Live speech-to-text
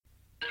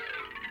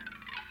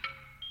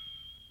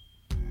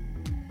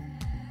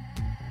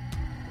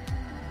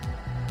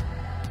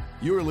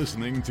You're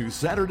listening to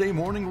Saturday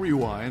Morning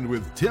Rewind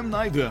with Tim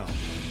Nidell.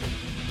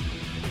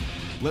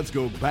 Let's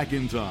go back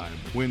in time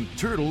when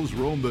turtles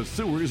roamed the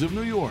sewers of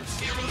New York.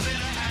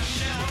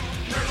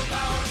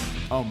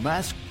 A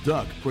masked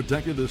duck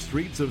protected the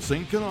streets of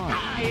St. Canard.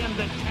 I am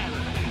the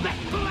terror that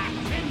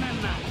blacks in the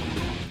night.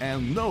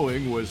 And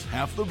knowing was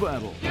half the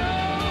battle.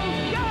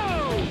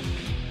 Go!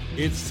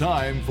 It's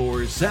time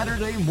for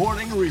Saturday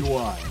Morning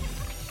Rewind.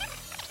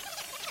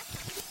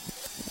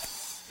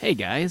 Hey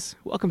guys,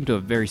 welcome to a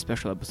very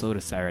special episode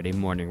of Saturday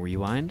Morning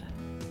Rewind.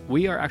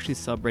 We are actually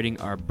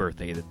celebrating our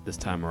birthday this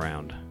time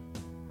around.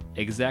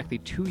 Exactly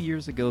 2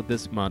 years ago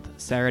this month,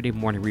 Saturday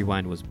Morning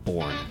Rewind was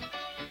born.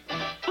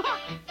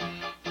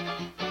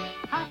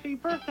 Happy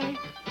birthday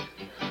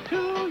to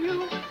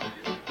you.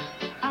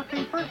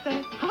 Happy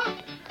birthday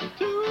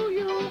to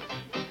you.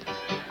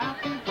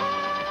 Happy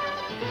birthday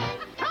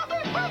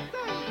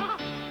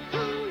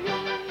to you.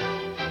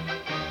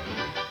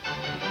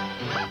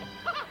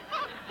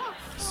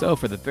 So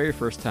for the very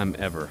first time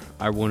ever,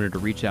 I wanted to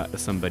reach out to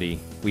somebody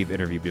we've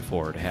interviewed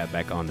before to have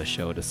back on the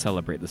show to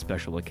celebrate the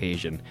special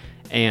occasion,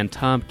 and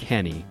Tom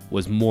Kenny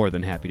was more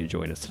than happy to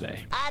join us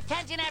today.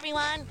 Attention,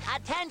 everyone!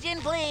 Attention,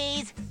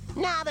 please!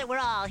 Now that we're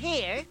all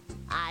here,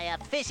 I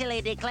officially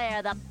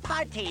declare the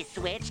party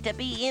switch to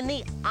be in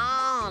the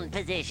on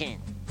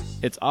position.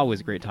 It's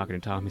always great talking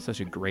to Tom. He's such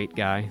a great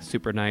guy,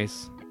 super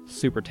nice,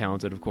 super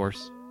talented, of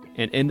course.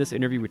 And in this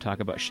interview, we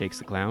talk about Shakes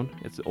the Clown.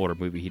 It's an older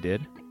movie he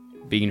did.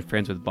 Being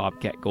friends with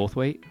Bobcat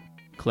Goldthwait,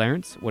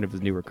 Clarence, one of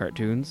his newer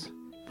cartoons,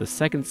 the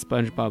second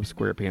SpongeBob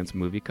SquarePants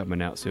movie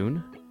coming out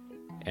soon,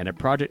 and a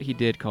project he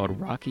did called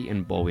Rocky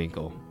and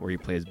Bullwinkle, where he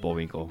plays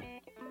Bullwinkle.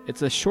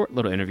 It's a short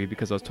little interview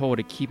because I was told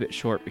to keep it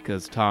short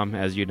because Tom,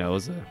 as you know,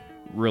 is a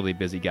really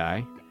busy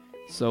guy.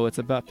 So it's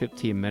about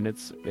 15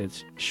 minutes.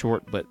 It's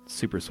short but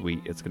super sweet.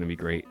 It's going to be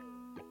great.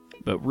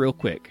 But real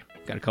quick,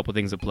 got a couple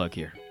things to plug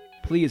here.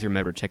 Please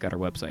remember to check out our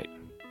website,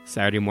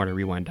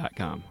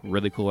 SaturdayMorningRewind.com.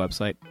 Really cool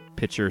website.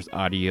 Pictures,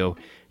 audio,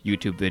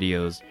 YouTube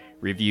videos,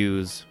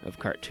 reviews of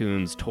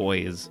cartoons,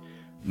 toys,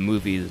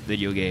 movies,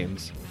 video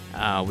games.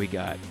 We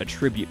got a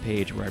tribute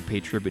page where I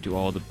pay tribute to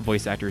all the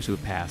voice actors who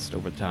have passed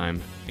over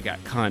time. I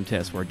got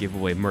contests where I give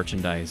away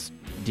merchandise,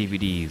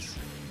 DVDs.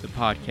 The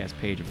podcast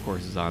page, of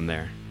course, is on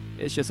there.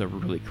 It's just a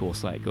really cool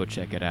site. Go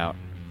check it out.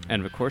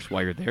 And of course,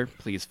 while you're there,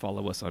 please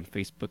follow us on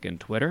Facebook and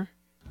Twitter,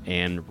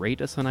 and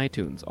rate us on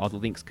iTunes. All the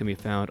links can be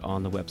found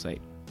on the website.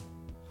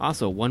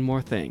 Also, one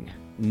more thing.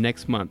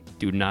 Next month,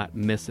 do not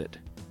miss it.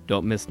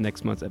 Don't miss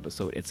next month's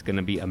episode. It's going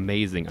to be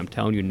amazing. I'm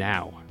telling you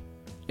now.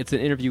 It's an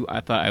interview I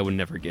thought I would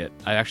never get.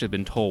 I've actually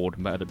been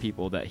told by other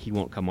people that he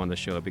won't come on the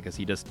show because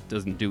he just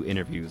doesn't do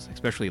interviews,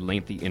 especially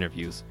lengthy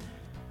interviews.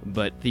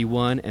 But the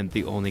one and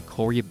the only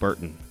Corey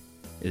Burton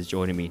is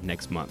joining me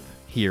next month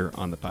here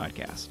on the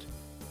podcast.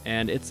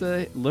 And it's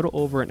a little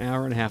over an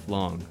hour and a half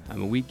long. I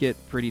mean, we get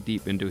pretty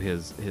deep into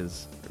his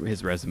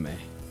resume.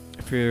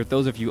 For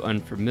those of you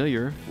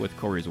unfamiliar with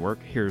Corey's work,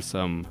 here's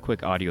some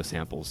quick audio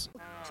samples.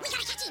 We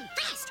gotta catch him,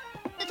 fast!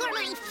 Before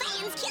my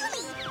fans kill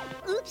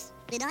me! Oops,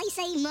 did I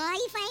say my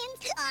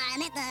fans? I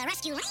meant the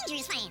Rescue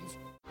Rangers fans.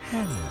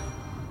 Hello,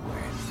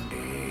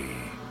 Wendy.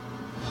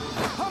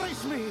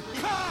 Punish me!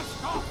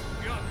 Cast off,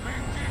 you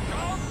mangy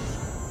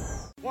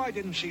dogs! Why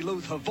didn't she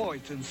lose her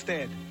voice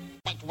instead?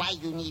 That's why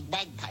you need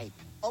bagpipe.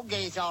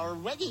 Ogres are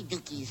already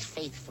Dookie's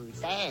faithful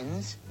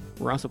fans.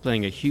 We're also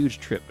planning a huge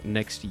trip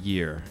next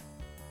year.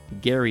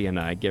 Gary and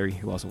I, Gary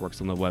who also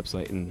works on the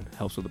website and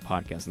helps with the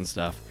podcast and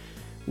stuff,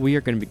 we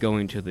are going to be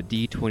going to the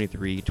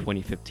D23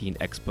 2015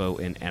 Expo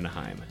in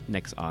Anaheim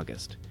next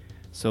August.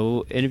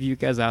 So any of you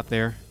guys out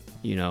there,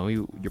 you know,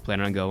 you're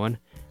planning on going,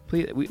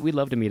 please, we'd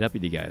love to meet up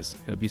with you guys.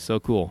 It would be so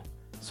cool.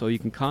 So you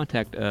can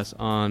contact us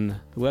on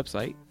the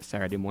website,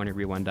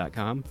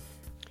 SaturdayMorningRewind.com.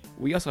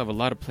 We also have a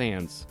lot of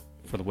plans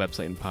for the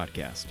website and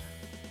podcast.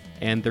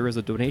 And there is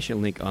a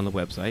donation link on the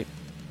website.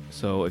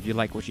 So if you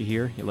like what you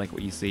hear, you like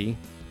what you see,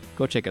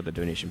 go check out the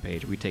donation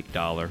page. We take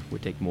 $1, we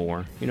take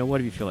more. You know,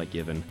 whatever you feel like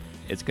giving.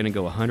 It's going to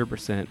go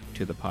 100%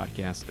 to the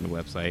podcast and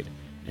website,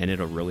 and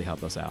it'll really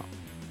help us out.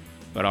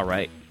 But all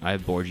right,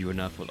 I've bored you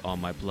enough with all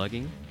my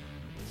plugging.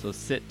 So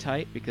sit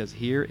tight because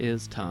here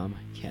is Tom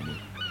Kenny.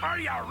 Are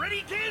you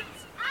ready, kids?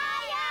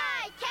 Aye,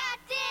 aye,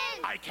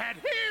 Captain! I can't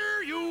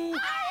hear you!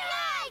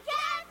 Aye,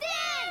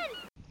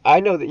 Captain! I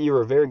know that you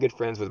were very good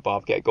friends with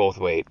Bobcat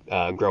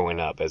Goldthwait growing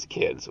up as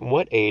kids.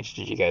 What age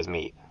did you guys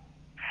meet?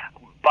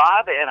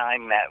 Bob and I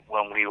met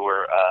when we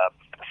were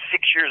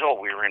 6 years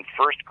old. We were in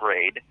first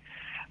grade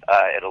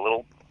at a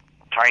little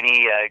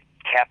tiny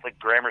Catholic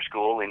grammar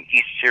school in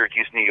East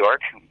Syracuse, New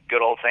York,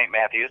 good old St.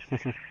 Matthews.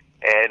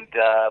 And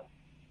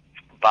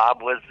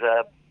Bob was,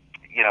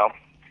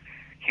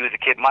 he was a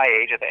kid my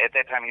age. At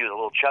that time, he was a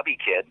little chubby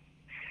kid,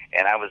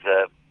 and I was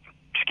a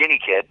skinny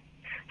kid.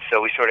 So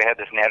we sort of had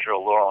this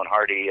natural Laurel and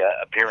Hardy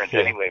appearance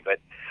anyway. But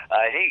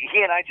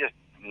he and I just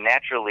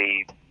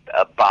naturally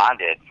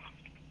bonded.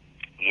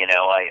 You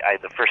know,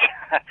 the first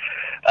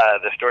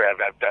the story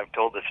I've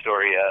told this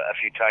story a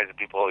few times, and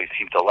people always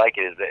seem to like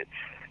it. Is that,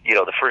 you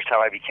know, the first time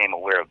I became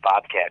aware of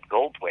Bobcat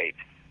Goldthwait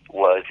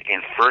was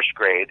in first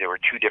grade. There were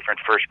 2 different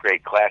first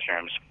grade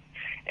classrooms,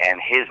 and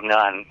his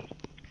nun,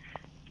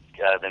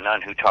 the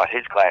nun who taught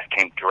his class,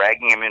 came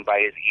dragging him in by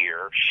his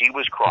ear. She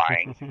was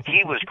crying.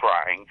 He was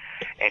crying,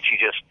 and she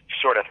just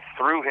sort of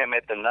threw him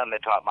at the nun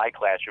that taught my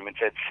classroom and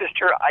said,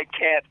 "Sister, I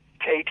can't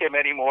take him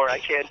anymore. I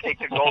can't take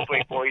the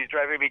Goldthwait boy. He's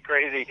driving me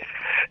crazy."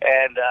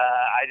 And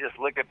I just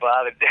looked at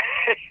Bob, and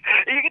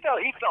you can tell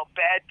he felt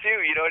bad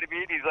too. You know what I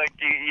mean? He's like,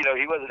 you know,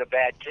 he wasn't a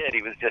bad kid.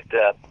 He was just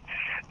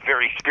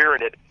very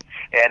spirited.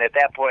 And at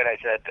that point, I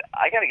said,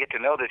 I got to get to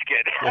know this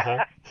kid.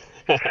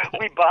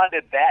 We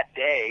bonded that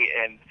day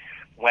and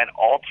went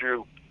all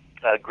through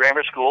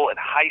grammar school and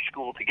high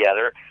school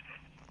together.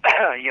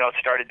 You know,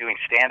 started doing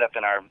stand-up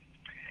in our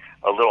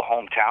little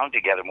hometown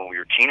together when we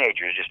were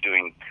teenagers, just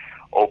doing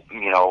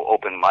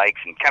open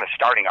mics and kind of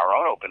starting our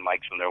own open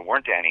mics when there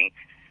weren't any,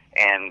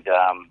 and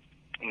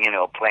you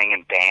know, playing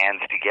in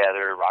bands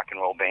together, rock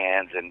and roll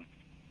bands, and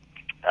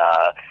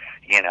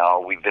you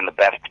know, we've been the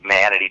best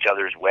man at each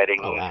other's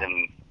weddings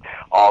and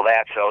all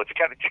that. So it's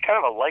kind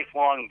of a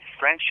lifelong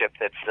friendship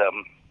that's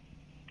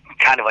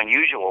kind of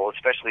unusual,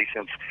 especially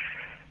since,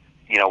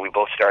 you know, we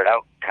both started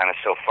out kind of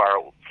so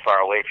far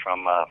away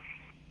from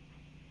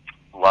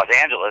Los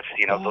Angeles,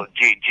 you know,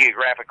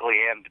 geographically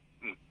and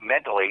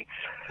mentally,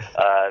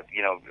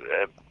 you know,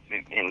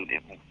 in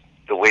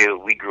the way that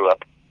we grew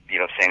up, you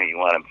know, saying that you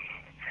want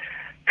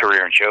a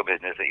career in show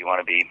business, that you want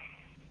to be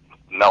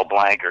Mel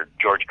Blanc or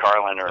George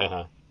Carlin or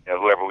you know,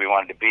 whoever we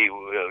wanted to be,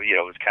 you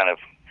know, was kind of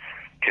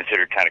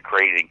considered kind of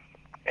crazy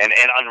and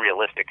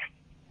unrealistic.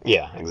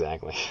 Yeah,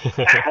 exactly.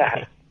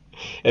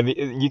 And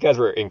you guys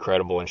were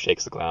incredible in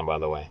Shakes the Clown, by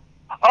the way.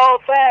 Oh,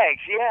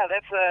 thanks. Yeah,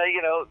 that's,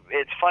 you know,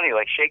 it's funny.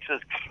 Like, Shakes was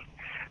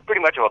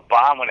pretty much of a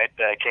bomb when it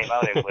came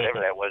out in whatever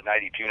that was,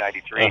 92,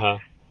 93.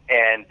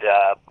 And,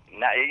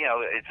 now, you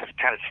know, it's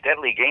kind of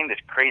steadily gained this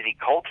crazy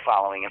cult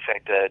following. In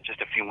fact,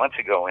 just a few months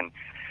ago in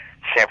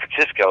San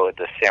Francisco at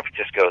the San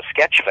Francisco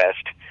Sketch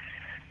Fest,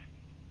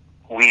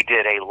 we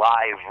did a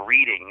live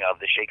reading of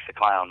the Shakes the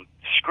Clown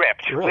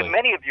script with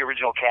many of the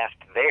original cast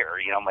there.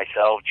 You know,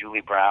 myself,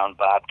 Julie Brown,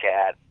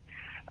 Bobcat,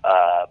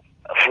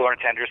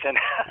 Florence Henderson.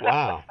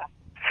 Wow.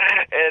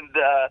 And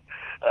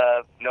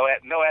no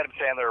Adam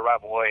Sandler or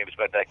Robin Williams,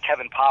 but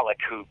Kevin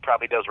Pollak, who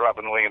probably does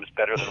Robin Williams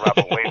better than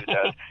Robin Williams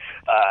does,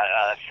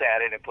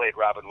 sat in and played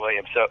Robin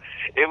Williams. So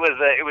it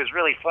was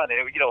really fun. And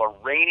it was, you know, a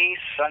rainy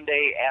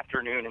Sunday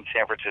afternoon in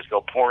San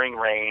Francisco, pouring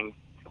rain,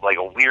 like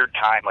a weird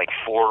time, like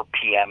 4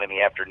 p.m. in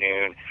the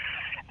afternoon,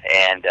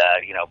 and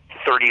you know,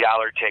 $30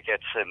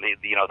 tickets, and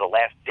you know, the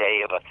last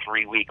day of a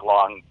 3-week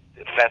long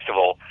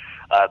festival.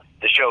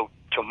 The show,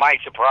 to my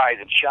surprise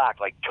and shock,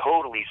 like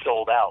totally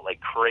sold out, like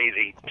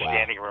crazy,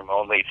 standing room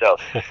only. So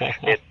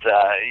it's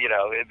you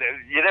know,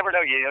 you never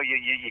know. You know,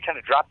 you kind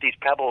of drop these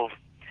pebbles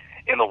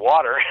in the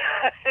water,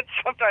 and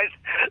sometimes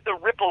the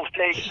ripples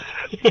take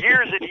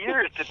years and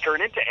years to turn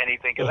into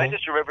anything. Because I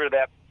just remember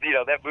that, you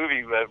know, that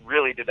movie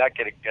really did not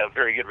get a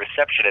very good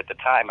reception at the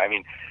time. I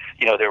mean,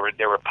 you know, there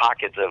were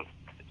pockets of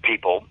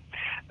people,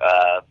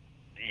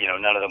 you know,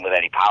 none of them with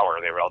any power.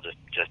 They were all just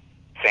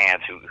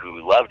fans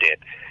who loved it.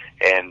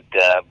 And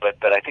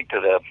but I think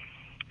to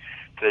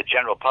the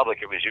general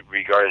public, it was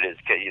regarded as,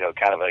 you know,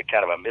 kind of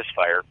a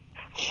misfire.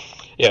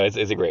 Yeah, it's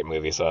a great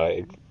movie.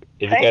 So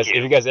if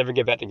you guys ever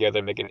get back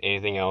together making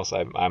anything else,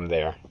 I'm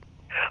there.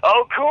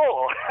 Oh,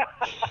 cool.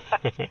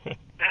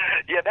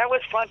 Yeah, that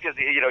was fun because,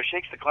 you know,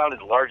 Shakes the Clown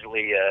is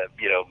largely,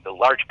 you know, the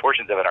large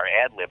portions of it are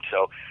ad-libbed.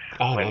 So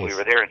when we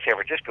were there in San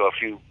Francisco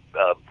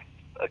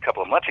a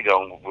couple of months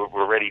ago,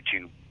 we're ready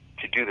to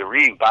do the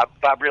reading.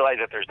 Bob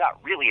realized that there's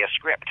not really a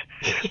script.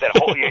 That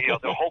whole, you know,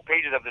 the whole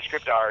pages of the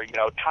script are, you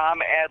know,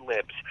 Tom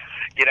ad-libs,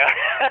 you know,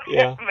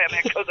 and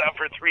that goes on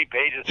for 3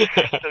 pages.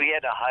 So he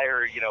had to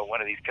hire, you know,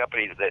 one of these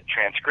companies, that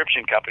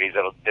transcription companies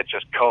that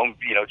just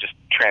just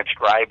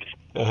transcribes,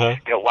 you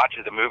know,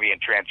 watches the movie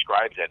and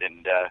transcribes it.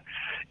 And,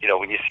 you know,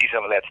 when you see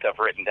some of that stuff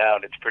written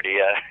down, it's pretty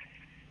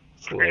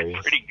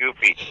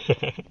goofy.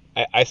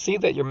 I see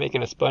that you're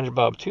making a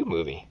SpongeBob 2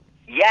 movie.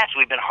 Yes,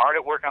 we've been hard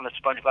at work on the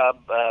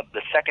SpongeBob,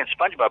 the second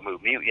SpongeBob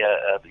movie.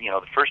 You know,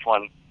 the first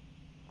one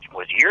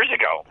was years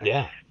ago.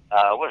 Yeah.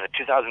 What was it,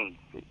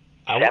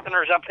 2007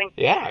 or something?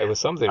 Yeah, it was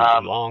something a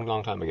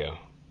long time ago.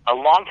 A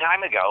long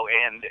time ago,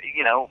 and,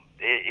 you know,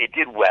 it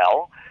did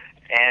well.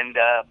 And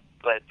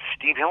but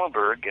Steve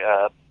Hillenburg,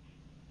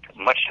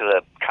 much to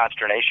the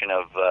consternation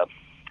of,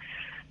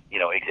 you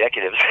know,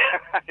 executives,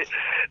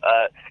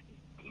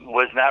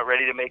 was not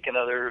ready to make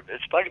another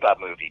SpongeBob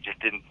movie. Just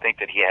didn't think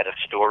that he had a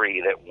story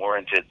that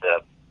warranted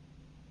the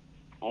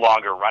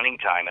longer running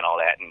time and all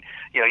that. And,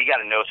 you know, you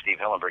got to know Steve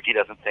Hillenburg. He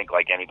doesn't think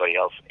like anybody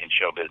else in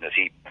show business.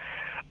 He,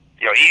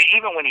 you know,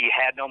 even when he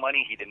had no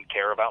money, he didn't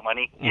care about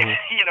money. You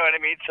know what I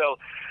mean? So,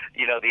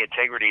 you know, the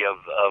integrity of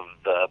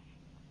the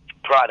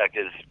product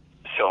is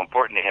so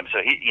important to him. So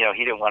he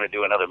didn't want to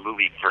do another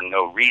movie for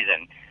no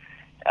reason.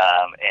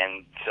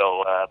 And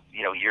so,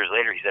 you know, years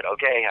later, he said,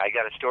 okay, I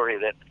got a story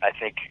that I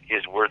think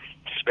is worth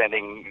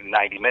spending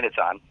 90 minutes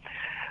on.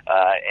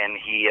 And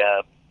he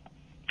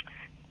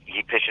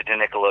he pitched it to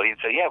Nickelodeon.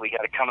 So yeah, we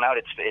got it coming out.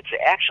 It's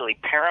actually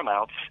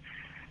Paramount's.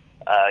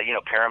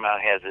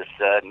 Paramount has this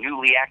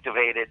newly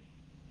activated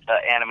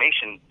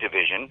animation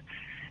division,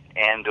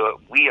 and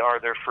we are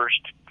their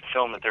first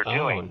film that they're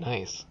doing. Oh,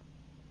 nice.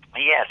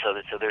 Yeah, so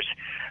there's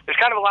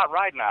kind of a lot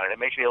riding on it. It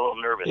makes me a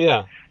little nervous.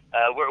 Yeah.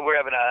 We're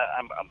having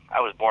I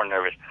was born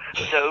nervous,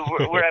 so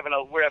we're having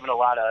a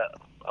lot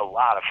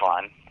of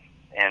fun,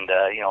 and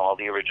all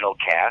the original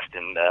cast,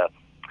 and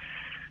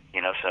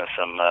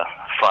some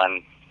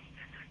fun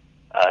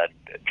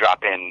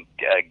drop-in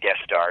guest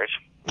stars.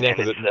 Yeah,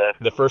 because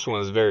the first one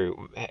was a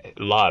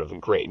lot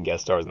of great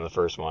guest stars in the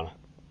first one.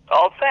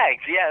 Oh,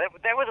 thanks. Yeah,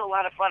 that was a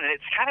lot of fun, and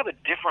it's kind of a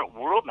different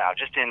world now.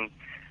 Just in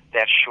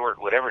that short,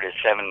 whatever it is,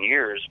 7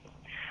 years,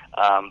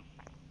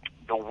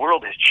 the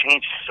world has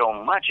changed so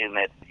much in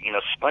that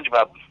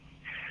SpongeBob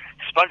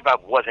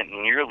wasn't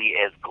nearly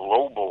as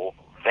global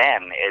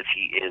then as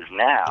he is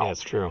now. Yeah,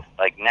 that's true.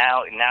 Like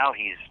now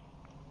he's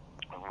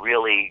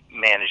really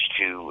managed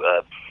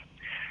to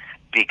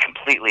be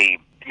completely,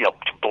 to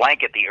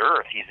blanket the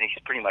earth. He's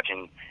pretty much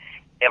in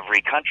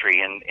every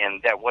country,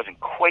 and that wasn't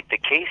quite the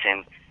case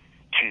in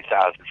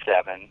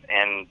 2007.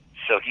 And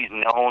so he's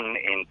known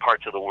in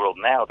parts of the world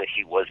now that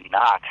he was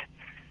not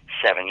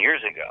 7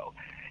 years ago.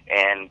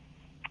 And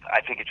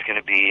I think it's going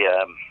to be,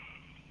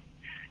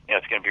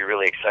 it's going to be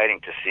really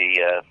exciting to see,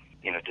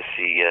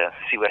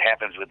 see what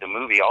happens with the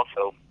movie.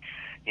 Also,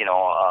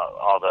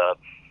 all the,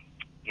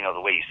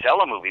 the way you sell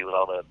a movie with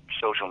all the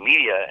social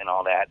media and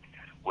all that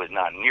was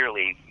not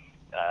nearly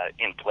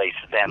in place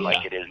then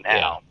like it is now.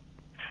 Yeah.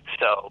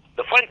 So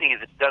the funny thing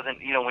is, it doesn't.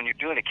 When you're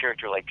doing a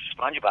character like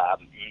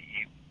SpongeBob,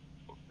 you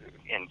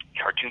and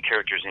cartoon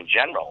characters in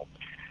general,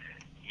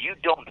 you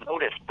don't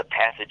notice the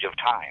passage of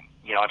time.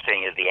 I'm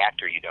saying as the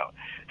actor, you don't.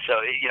 So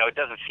it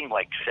doesn't seem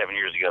like 7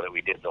 years ago that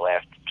we did the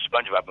last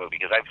SpongeBob movie,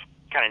 because I've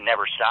kind of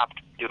never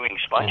stopped doing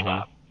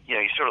SpongeBob. Mm-hmm.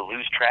 You sort of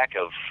lose track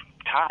of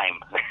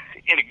time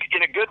in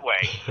a good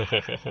way.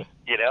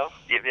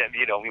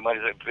 We might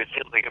as well. It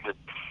feels like it was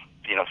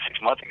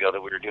 6 months ago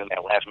that we were doing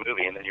that last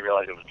movie, and then you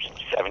realize it was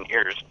 7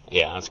 years.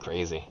 Yeah, that's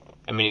crazy.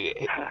 I mean,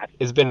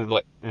 it's been,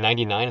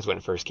 99 is when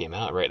it first came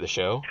out, right, the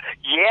show?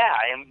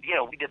 Yeah, and,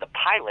 we did the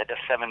pilot, a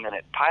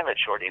 7-minute pilot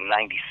short in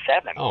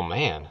 97. Oh,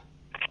 man.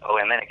 Oh,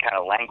 and then it kind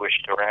of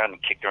languished around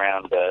and kicked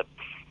around,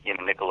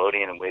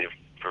 Nickelodeon and waited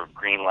for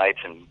green lights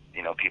and,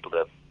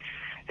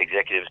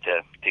 executives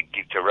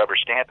to rubber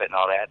stamp it and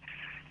all that.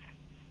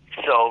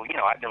 So,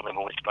 I've been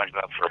living with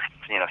SpongeBob for,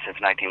 since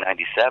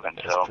 1997.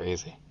 That's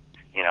crazy.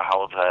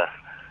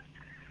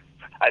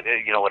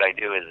 What I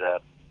do is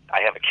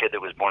I have a kid that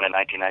was born in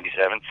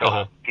 1997.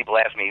 So people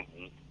ask me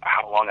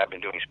how long I've been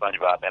doing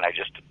SpongeBob, and I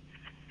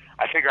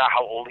figure out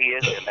how old he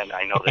is, and then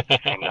I know that the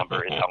same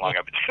number is how long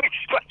I've been doing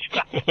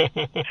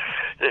SpongeBob.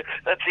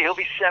 Let's see, he'll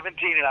be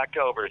 17 in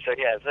October. So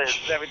yeah, it's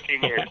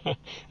 17 years.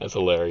 That's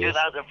hilarious.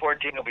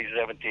 2014 will be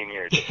 17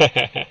 years.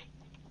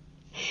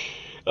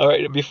 All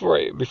right,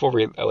 before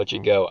we let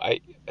you go,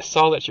 I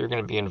saw that you're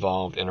going to be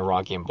involved in a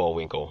Rocky and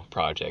Bullwinkle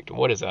project.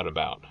 What is that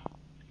about?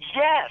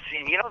 Yes,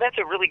 and that's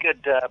a really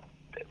good.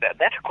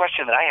 That's a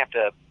question that I have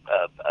to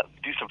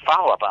do some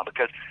follow up on,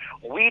 because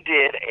we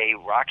did a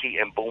Rocky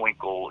and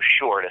Bullwinkle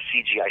short, a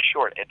CGI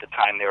short, at the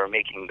time they were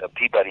making the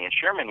Peabody and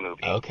Sherman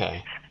movie.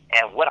 Okay.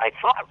 And what I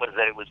thought was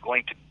that it was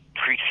going to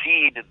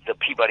precede the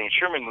Peabody and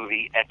Sherman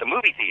movie at the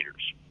movie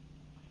theaters,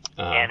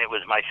 and it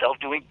was myself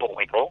doing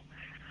Bullwinkle.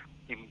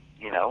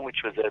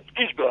 Which was a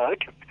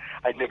douchebag.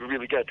 I never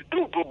really got to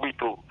do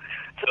Bullwinkle.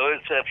 So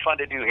it was fun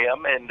to do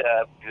him, and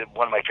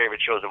one of my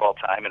favorite shows of all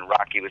time. And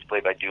Rocky was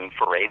played by Dune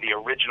Foray, the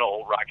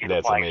original Rocky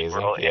the Flying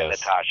Squirrel, and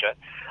Natasha,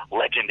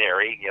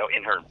 legendary,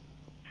 in her,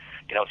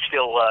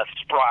 still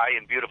spry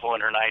and beautiful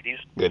in her 90s.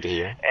 Good to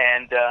hear.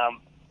 And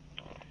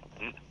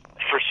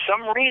for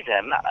some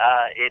reason,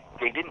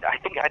 they didn't. I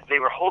think they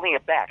were holding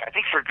it back. I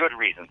think for good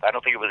reasons. I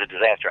don't think it was a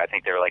disaster. I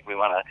think they were like, we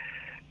want to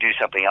do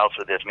something else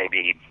with this,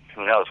 maybe,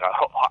 who knows.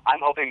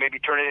 I'm hoping maybe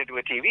turn it into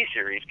a TV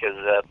series, because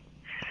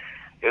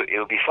it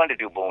would be fun to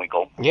do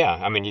Bullwinkle. Yeah,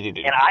 I mean, you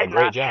did a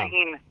great job.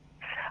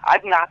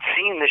 I've not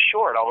seen the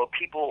short, although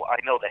people I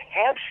know that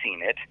have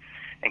seen it,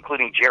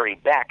 including Jerry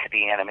Beck,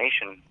 the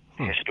animation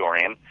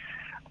historian,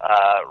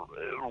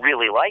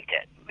 really liked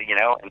it.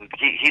 And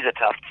he's a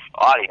tough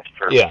audience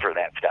for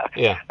that stuff.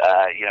 Yeah.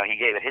 He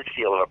gave it his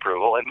seal of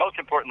approval, and most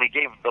importantly,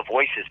 gave the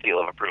voice his seal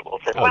of approval.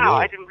 Said, "Wow,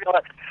 I didn't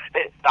realize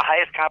the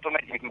highest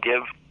compliment you can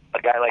give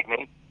a guy like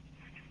me.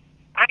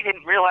 I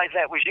didn't realize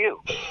that was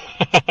you."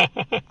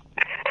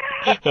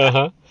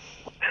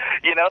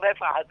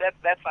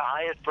 That's the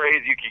highest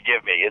praise you could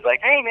give me. It's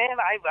like, hey man,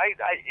 I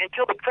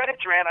until the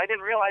credits ran, I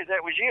didn't realize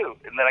that was you.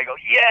 And then I go,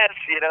 yes,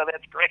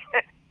 that's great.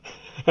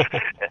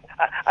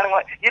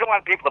 You don't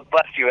want people to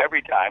bust you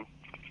every time.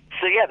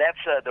 So yeah,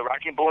 that's the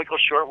Rocky and Bullwinkle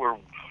short.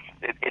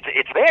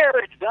 It's there,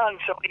 it's done.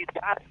 Somebody's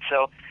got it.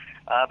 So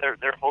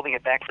they're holding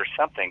it back for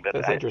something, but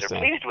they're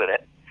pleased with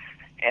it.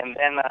 And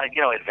then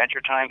Adventure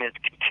Time is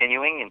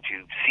continuing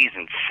into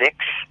season 6.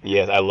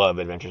 Yes, I love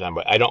Adventure Time,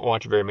 but I don't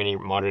watch very many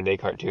modern day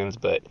cartoons.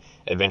 But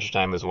Adventure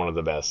Time is one of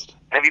the best.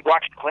 Have you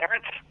watched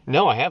Clarence?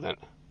 No, I haven't.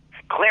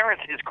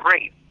 Clarence is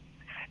great.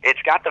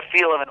 It's got the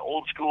feel of an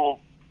old school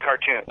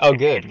cartoon. Oh,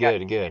 good.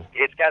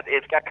 It's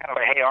got kind of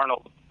a Hey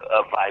Arnold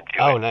vibe to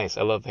it. Oh, nice.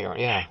 I love Hey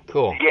Arnold. Yeah,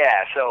 cool.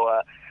 Yeah.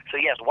 So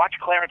yes, watch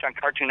Clarence on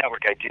Cartoon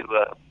Network. I do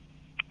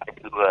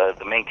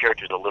the main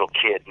character is a little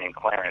kid named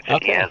Clarence, and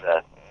Okay.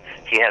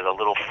 he has a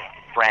little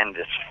friend,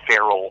 this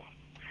feral,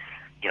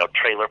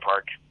 trailer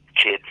park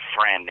kid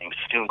friend named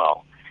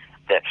Sumo.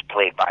 That's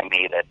played by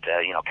me. That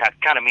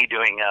kind of me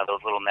doing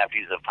those little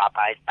nephews of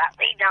Popeyes. But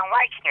we don't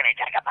like Skinny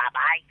Jagger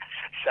Popeye.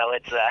 So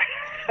it's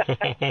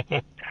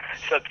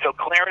so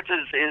Clarence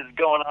is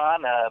going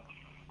on.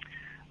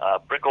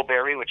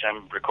 Brickleberry, which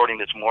I'm recording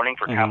this morning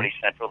for Comedy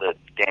Central, that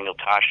Daniel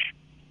Tosh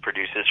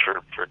produces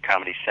for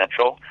Comedy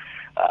Central.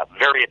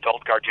 Very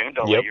adult cartoon.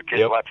 Don't let your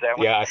kids watch that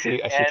one. Yeah, I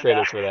see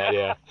trailers for that.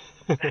 Yeah.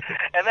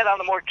 And then on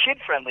the more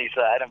kid-friendly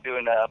side, I'm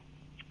doing a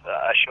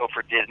show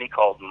for Disney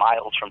called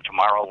Miles from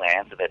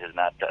Tomorrowland that has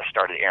not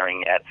started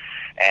airing yet,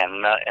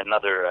 and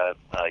another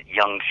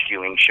young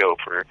skewing show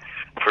for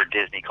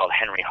Disney called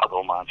Henry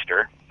Huggle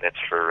Monster. That's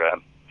for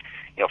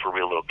for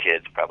real little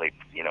kids, probably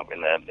in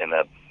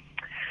the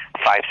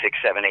 5, 6,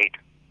 7,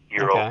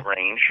 8-year-old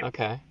range.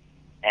 Okay.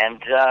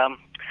 And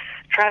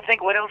trying to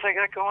think what else I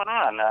got going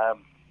on.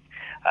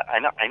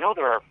 I know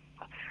there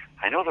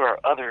are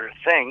other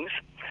things.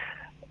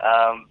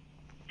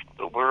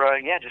 But we're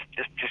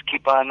just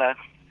keep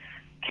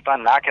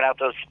on knocking out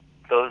those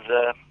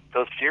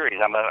series.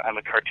 I'm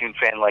a cartoon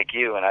fan like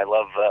you, and I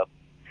love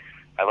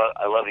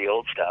the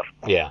old stuff.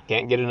 Yeah,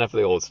 can't get enough of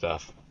the old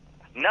stuff.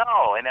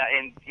 No, and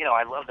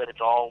I love that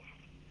it's all,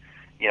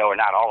 or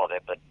not all of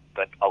it, but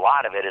a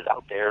lot of it is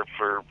out there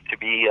to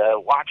be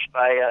watched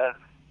by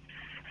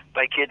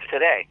kids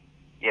today.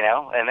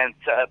 And then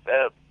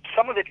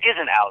some of it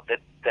isn't out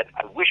that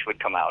I wish would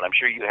come out. I'm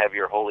sure you have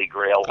your Holy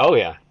Grail. Oh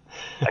yeah.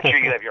 I'm sure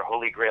you have your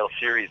Holy Grail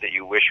series that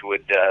you wish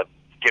would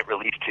get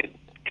released to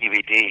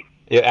DVD.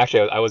 Yeah,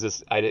 actually,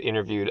 I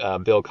interviewed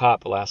Bill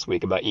Kopp last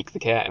week about Eek the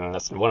Cat, and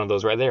that's one of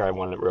those right there. I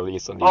wanted to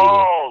release on DVD.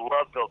 Oh,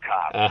 love Bill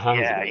Kopp. Uh-huh.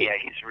 Yeah,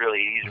 he's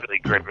really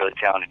great, really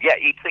talented. Yeah,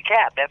 Eek the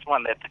Cat. That's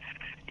one that,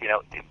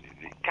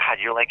 God,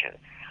 you're like,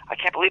 I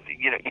can't believe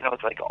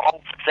it's like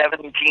all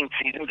 17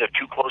 seasons of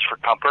Too Close for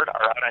Comfort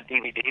are out on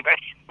DVD,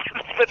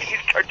 but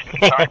these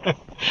cartoons aren't.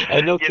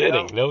 And no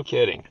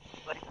kidding.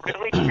 Like,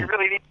 really, you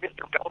really need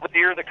Mr.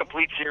 Belvedere, the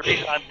complete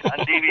series on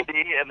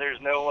DVD, and there's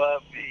no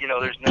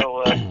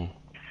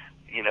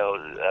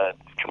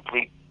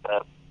complete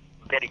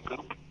Betty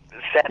Boop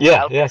set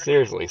out there. Yeah,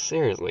 seriously. This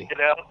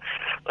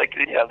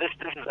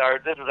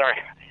is our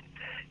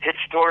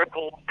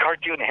historical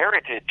cartoon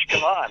heritage.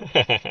 Come on.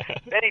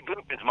 Betty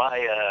Boop is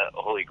my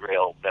Holy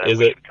Grail that I wish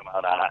would come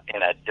out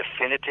in a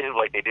definitive,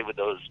 like they did with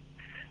those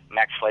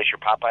Max Fleischer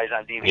Popeyes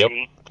on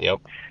DVD. Yep.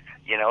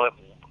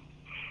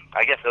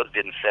 I guess those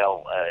didn't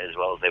sell as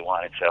well as they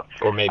wanted. So,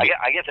 or maybe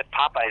I guess if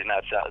Popeye's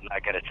not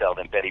going to sell,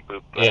 then Betty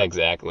Boop. Yeah,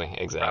 exactly.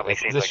 Probably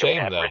It's seems a like shame,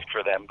 a bad though. risk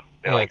for them.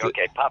 They're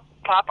okay,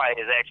 Popeye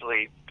is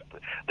actually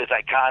this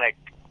iconic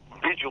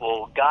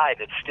visual guy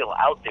that's still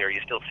out there.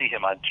 You still see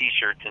him on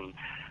T-shirts and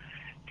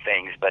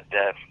things, but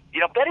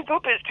Betty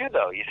Boop is too,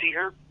 though. You see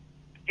her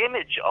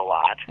image a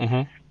lot,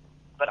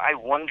 but I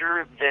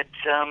wonder that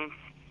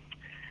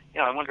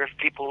I wonder if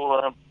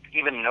people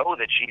even know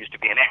that she used to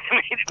be in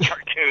animated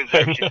cartoons,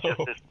 or she's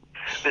just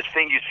this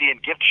thing you see in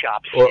gift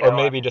shops, or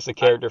maybe just a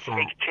character from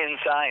tin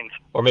signs,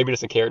 or maybe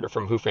just a character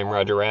from Who Framed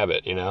Roger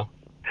Rabbit,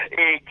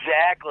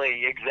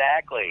 Exactly.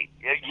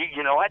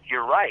 You know what?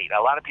 You're right.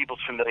 A lot of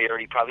people's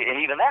familiarity probably,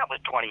 and even that was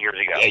 20 years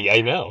ago. Yeah,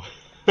 I know.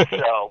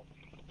 So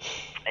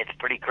it's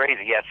pretty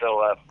crazy. Yeah.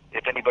 So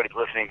if anybody's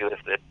listening to this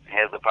that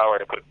has the power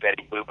to put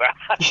Betty Boop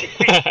on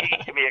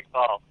TV, give me a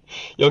call.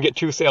 You'll get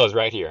 2 sales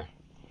right here.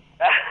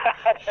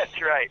 That's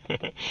right.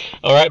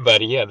 All right,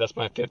 buddy. Yeah, that's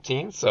my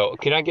 15. So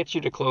can I get you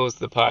to close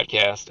the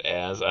podcast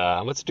as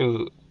let's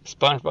do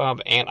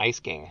SpongeBob and Ice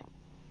King.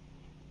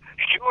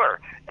 Sure,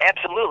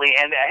 absolutely.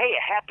 And hey,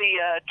 happy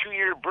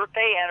 2-year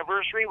birthday,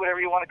 anniversary, whatever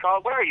you want to call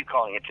it. What are you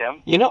calling it,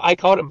 Tim? I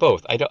called it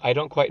both. I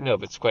don't quite know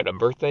if it's quite a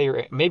birthday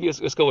or maybe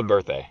let's go with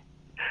birthday.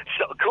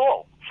 So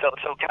cool. So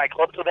can I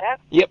close with that?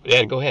 Yep.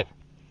 Yeah. Go ahead.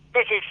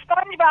 This is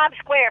SpongeBob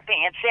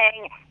SquarePants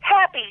saying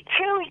happy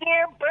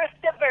 2-year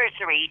birthday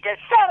to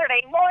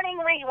Saturday Morning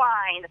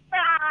Rewind.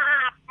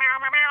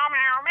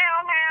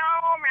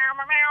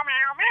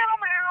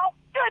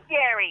 Good,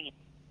 Gary.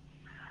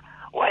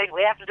 Wait,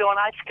 we have to do an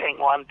Ice King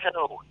one,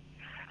 too.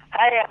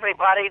 Hey,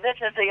 everybody, this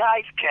is the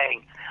Ice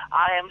King.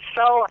 I am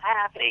so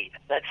happy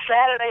that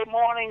Saturday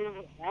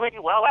morning...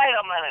 Well, wait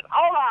a minute.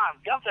 Hold on.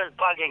 Gunther's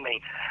bugging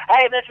me.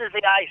 Hey, this is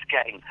the Ice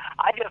King.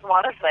 I just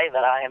want to say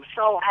that I am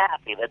so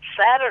happy that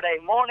Saturday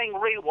Morning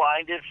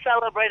Rewind is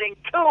celebrating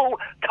 2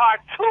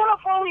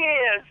 cartooniful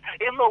years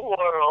in the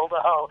world.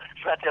 Oh,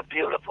 such a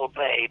beautiful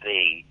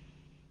baby.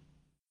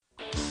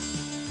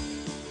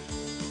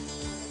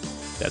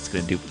 That's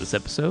going to do it for this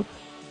episode.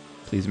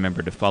 Please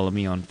remember to follow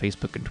me on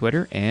Facebook and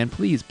Twitter, and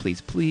please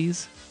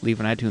leave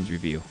an iTunes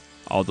review.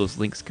 All those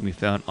links can be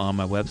found on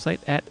my website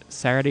at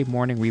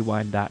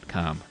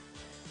SaturdayMorningRewind.com.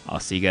 I'll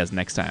see you guys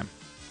next time.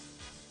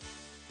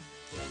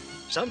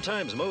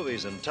 Sometimes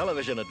movies and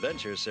television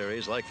adventure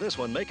series like this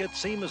one make it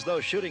seem as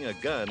though shooting a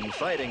gun,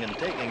 fighting, and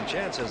taking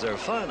chances are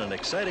fun and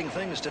exciting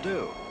things to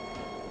do.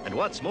 And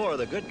what's more,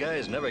 the good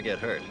guys never get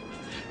hurt.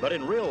 But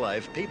in real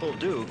life, people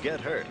do get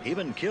hurt,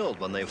 even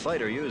killed when they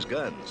fight or use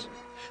guns.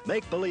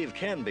 Make-believe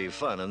can be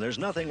fun, and there's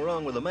nothing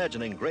wrong with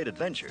imagining great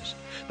adventures.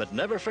 But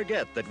never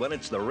forget that when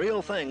it's the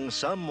real thing,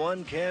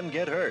 someone can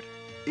get hurt.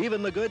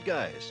 Even the good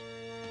guys.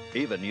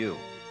 Even you.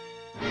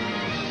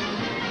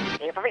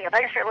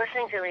 Thanks for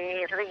listening to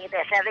the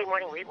Saturday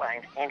Morning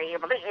Rewind. And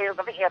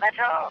that's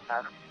all,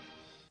 folks.